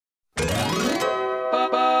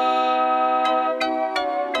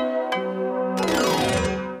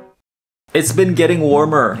It's been getting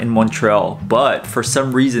warmer in Montreal, but for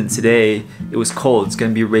some reason today it was cold. It's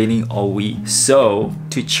gonna be raining all week. So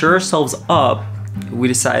to cheer ourselves up, we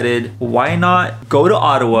decided why not go to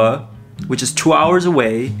Ottawa, which is 2 hours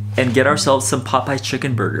away, and get ourselves some Popeye's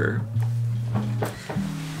chicken burger.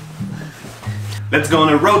 Let's go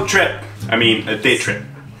on a road trip. I mean, a day trip.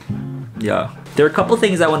 Yeah. There are a couple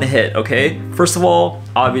things I want to hit, okay? First of all,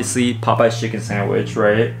 obviously, Popeye's chicken sandwich,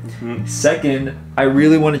 right? Second, I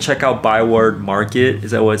really want to check out Byward Market.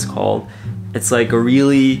 Is that what it's called? It's like a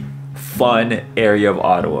really fun area of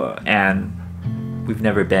Ottawa, and we've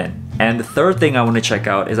never been. And the third thing I want to check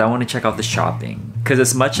out is I want to check out the shopping. Because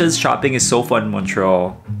as much as shopping is so fun in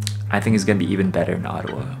Montreal, I think it's going to be even better in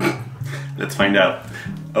Ottawa. Let's find out.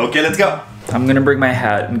 Okay, let's go. I'm going to bring my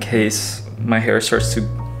hat in case my hair starts to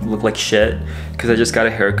look like shit, because I just got a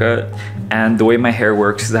haircut, and the way my hair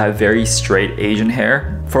works is I have very straight Asian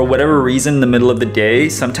hair. For whatever reason, in the middle of the day,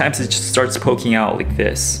 sometimes it just starts poking out like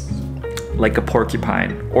this, like a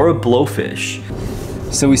porcupine or a blowfish.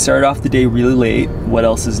 So we started off the day really late. What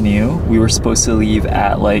else is new? We were supposed to leave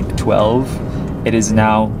at like 12. It is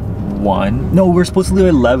now 1. No, we were supposed to leave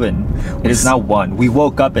at 11. It is now 1. We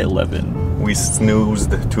woke up at 11. We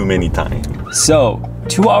snoozed too many times. So,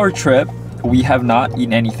 2-hour trip. We have not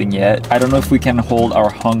eaten anything yet. I don't know if we can hold our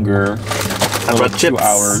hunger for like 2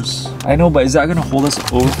 hours. I know, but is that gonna hold us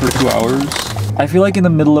over for 2 hours? I feel like in the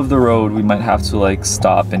middle of the road, we might have to like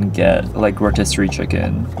stop and get like rotisserie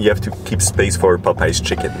chicken. You have to keep space for Popeye's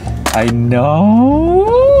chicken. I know.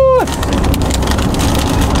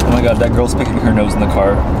 Oh my god, that girl's picking her nose in the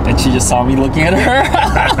car, and she just saw me looking at her.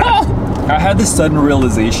 I had this sudden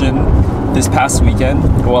realization this past weekend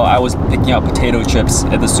while I was picking out potato chips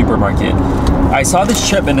at the supermarket. I saw this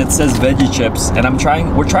chip and it says veggie chips, and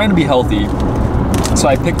we're trying to be healthy. So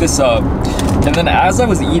I picked this up, and then as I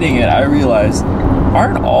was eating it, I realized,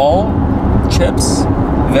 aren't all chips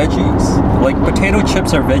veggies? Like potato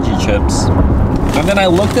chips are veggie chips. And then I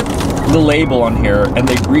looked at the label on here and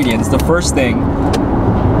the ingredients. The first thing,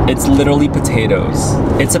 it's literally potatoes.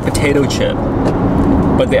 It's a potato chip,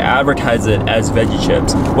 but they advertise it as veggie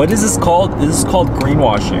chips. What is this called? This is called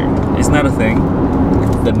greenwashing. Isn't that a thing?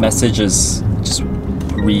 The message is just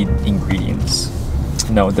read ingredients.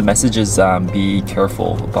 No, the message is be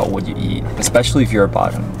careful about what you eat, especially if you're a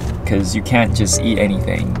bottom, because you can't just eat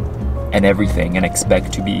anything and everything and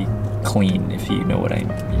expect to be clean, if you know what I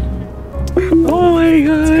mean. Oh my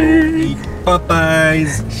god!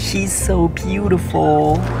 Popeyes! She's so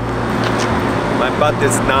beautiful. My butt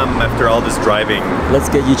is numb after all this driving. Let's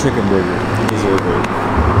get you chicken burger. You deserve it.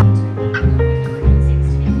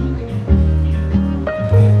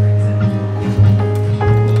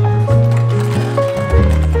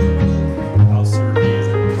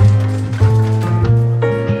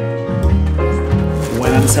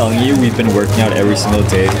 When I'm telling you, we've been working out every single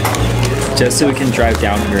day just so we can drive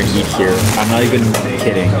down here and eat here. I'm not even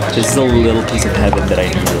kidding. This is a little piece of heaven that I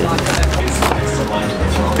needed.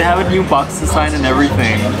 They have a new box design and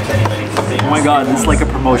everything. Oh my god, this is like a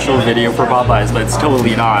promotional video for Popeyes, but it's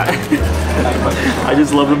totally not. I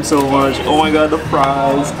just love them so much. Oh my god, the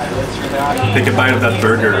fries. Take a bite of that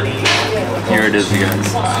burger. Here it is, you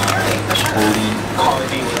guys.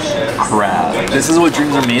 Holy crap. This is what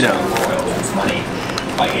dreams are made of.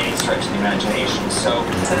 By any stretch of the imagination, so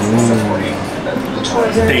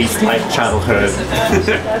Tastes like childhood.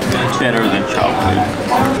 Better than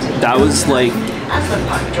childhood. That was like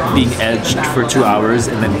being edged for 2 hours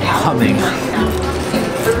and then coming.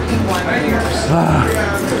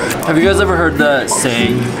 Have you guys ever heard the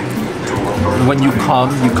saying, when you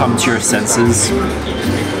come to your senses?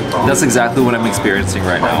 That's exactly what I'm experiencing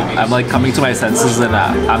right now. I'm like coming to my senses, and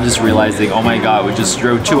I'm just realizing, oh my god, we just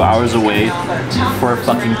drove 2 hours away for a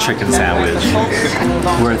fucking chicken sandwich.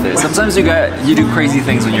 Worth it. Sometimes you do crazy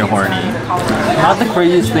things when you're horny. Not the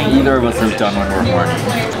craziest thing either of us have done when we're horny,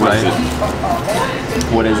 right?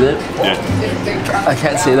 What is it? Yeah. I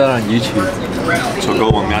can't say that on YouTube. So go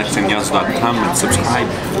on maxandyeahs.com and subscribe.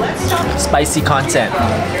 Spicy content.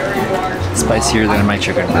 Spicier than my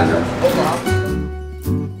chicken burger.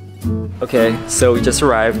 Okay, so we just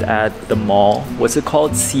arrived at the mall. What's it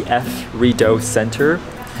called? CF Rideau Center.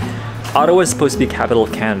 Ottawa is supposed to be capital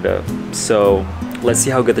of Canada, so let's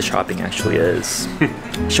see how good the shopping actually is.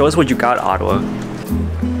 Show us what you got, Ottawa.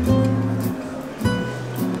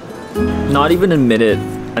 Not even a minute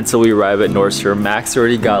until we arrive at Nordstrom, Max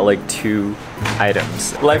already got like 2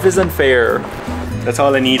 items. Life is unfair. That's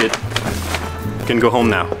all I needed. You can go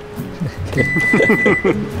home now.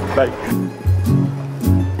 Bye.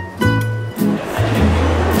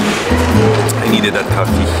 I needed that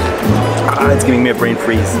coffee. It's giving me a brain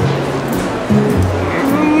freeze.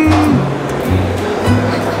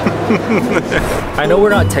 I know we're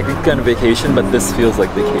not technically on vacation, but this feels like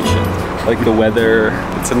vacation. Like the weather.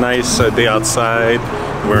 It's a nice day outside.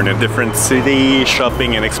 We're in a different city,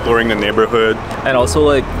 shopping and exploring the neighborhood. And also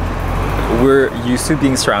like, we're used to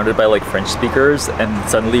being surrounded by like French speakers, and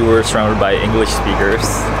suddenly we're surrounded by English speakers,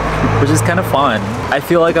 which is kind of fun. I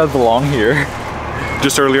feel like I belong here.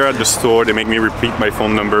 Just earlier at the store, they make me repeat my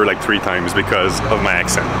phone number like 3 times because of my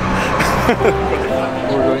accent.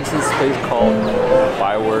 We're going to this place called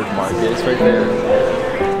Byward Market. It's right there.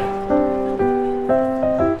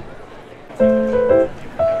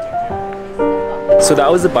 So that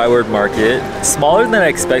was the Byward Market. Smaller than I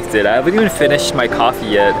expected. I haven't even finished my coffee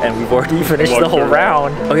yet, and we've already finished the whole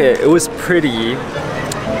round. Okay, it was pretty,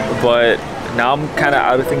 but now I'm kind of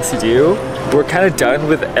out of things to do. We're kind of done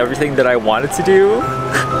with everything that I wanted to do.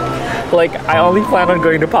 Like, I only plan on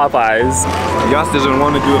going to Popeyes. Yas doesn't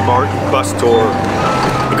want to do a bus tour.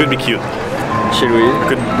 It could be cute. Should we? We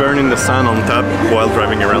could burn in the sun on top while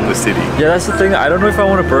driving around the city. Yeah, that's the thing. I don't know if I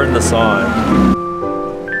want to burn the sun.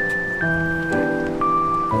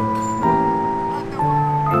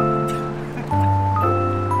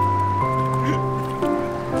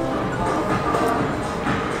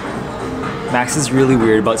 Max is really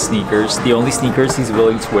weird about sneakers. The only sneakers he's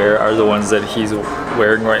willing to wear are the ones that he's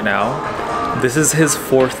wearing right now. This is his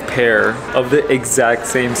 4th pair of the exact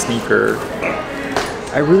same sneaker.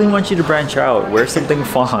 I really want you to branch out. Wear something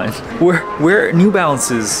fun. Wear New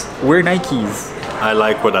Balances. Wear Nikes. I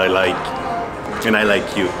like what I like, and I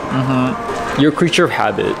like you. You're a creature of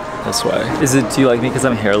habit. That's why. Do you like me because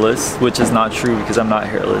I'm hairless? Which is not true because I'm not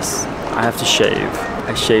hairless. I have to shave.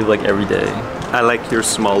 I shave like every day. I like your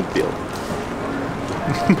small build.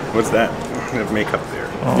 What's that? I have makeup there.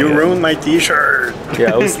 Oh, you yeah. ruined my t-shirt.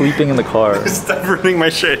 Yeah, I was sleeping in the car. Stop ruining my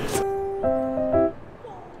shit.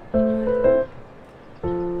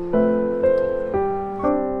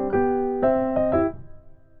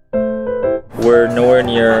 We're nowhere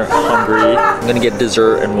near hungry. I'm gonna get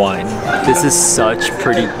dessert and wine. This is such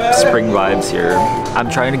pretty spring vibes here. I'm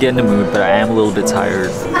trying to get in the mood, but I am a little bit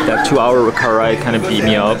tired. That 2-hour car ride kind of beat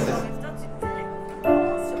me up.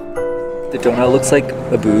 The donut looks like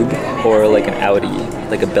a boob or like an outie,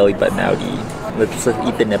 like a belly button outie. Let's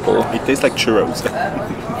eat the nipple. It tastes like churros.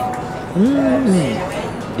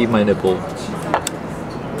 Eat my nipple.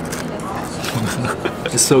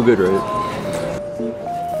 It's so good, right?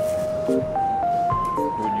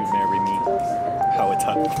 Would you marry me? How it's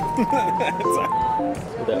hot.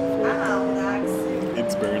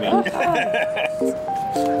 It's burning.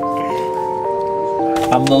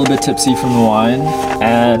 I'm a little bit tipsy from the wine,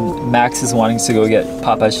 and Max is wanting to go get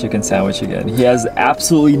Papa's chicken sandwich again. He has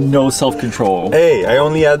absolutely no self-control. Hey, I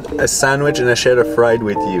only had a sandwich and a cheddar fried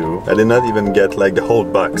with you. I did not even get like the whole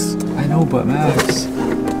box. I know, but Max.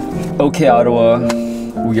 Okay, Ottawa,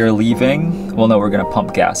 we are leaving. Well, no, we're gonna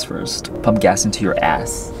pump gas first. Pump gas into your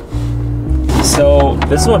ass. So,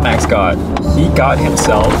 this is what Max got. He got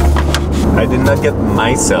himself. I did not get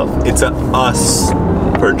myself. It's a us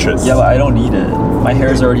purchase. Yeah, but I don't need it. My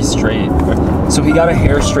hair is already straight. So he got a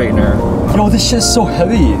hair straightener. Yo, this shit's so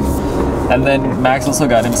heavy. And then Max also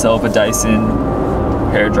got himself a Dyson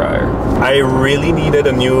hair dryer. I really needed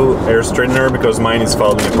a new hair straightener because mine is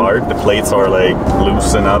falling apart. The plates are like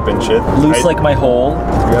loosen up and shit. Loose like my hole.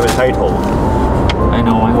 You have a tight hole. I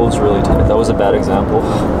know, my hole's really tight. That was a bad example.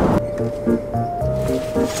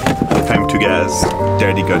 Time to gas.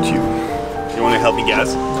 Daddy got you. You want to help me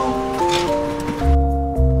gas?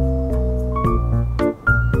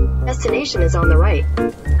 Destination is on the right.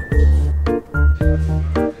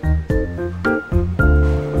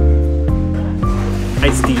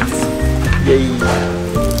 Iced teas. Yay.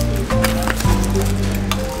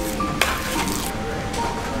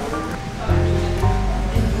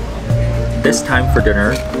 This time for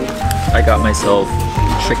dinner, I got myself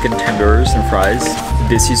chicken tenders and fries.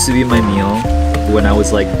 This used to be my meal when I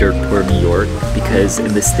was like dirt poor New York, because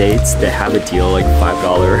in the States they have a deal like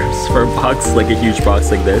 $5 for a box, like a huge box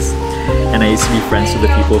like this. And I used to be friends with the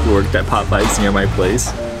people who worked at Popeyes near my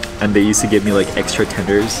place, and they used to give me like extra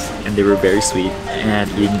tenders, and they were very sweet. And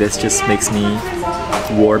eating this just makes me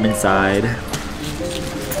warm inside.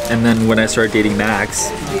 And then when I started dating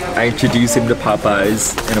Max, I introduced him to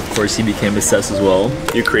Popeyes, and of course he became obsessed as well.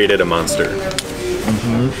 You created a monster.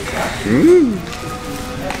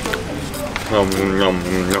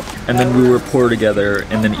 And then we were poor together,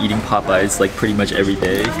 and then eating Popeyes like pretty much every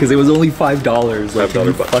day because it was only $5. Like, can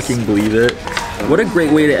you fucking believe it? What a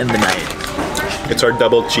great way to end the night. It's our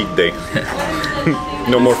double cheat day.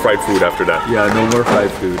 No more fried food after that. Yeah, no more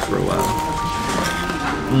fried food for a while.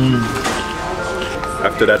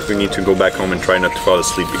 After that, we need to go back home and try not to fall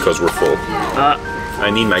asleep because we're full. I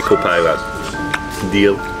need my co-pilot.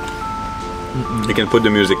 Deal. You can put the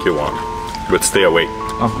music you want, but stay awake.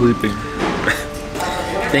 I'm sleeping.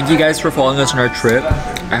 Thank you guys for following us on our trip.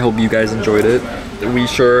 I hope you guys enjoyed it. We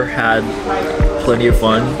sure had plenty of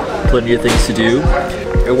fun, plenty of things to do.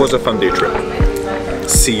 It was a fun day trip.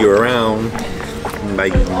 See you around.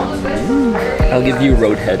 Bye. I'll give you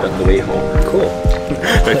Roadhead on the way home. Cool.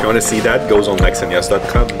 If you want to see that, goes on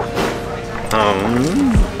maxandyes.com.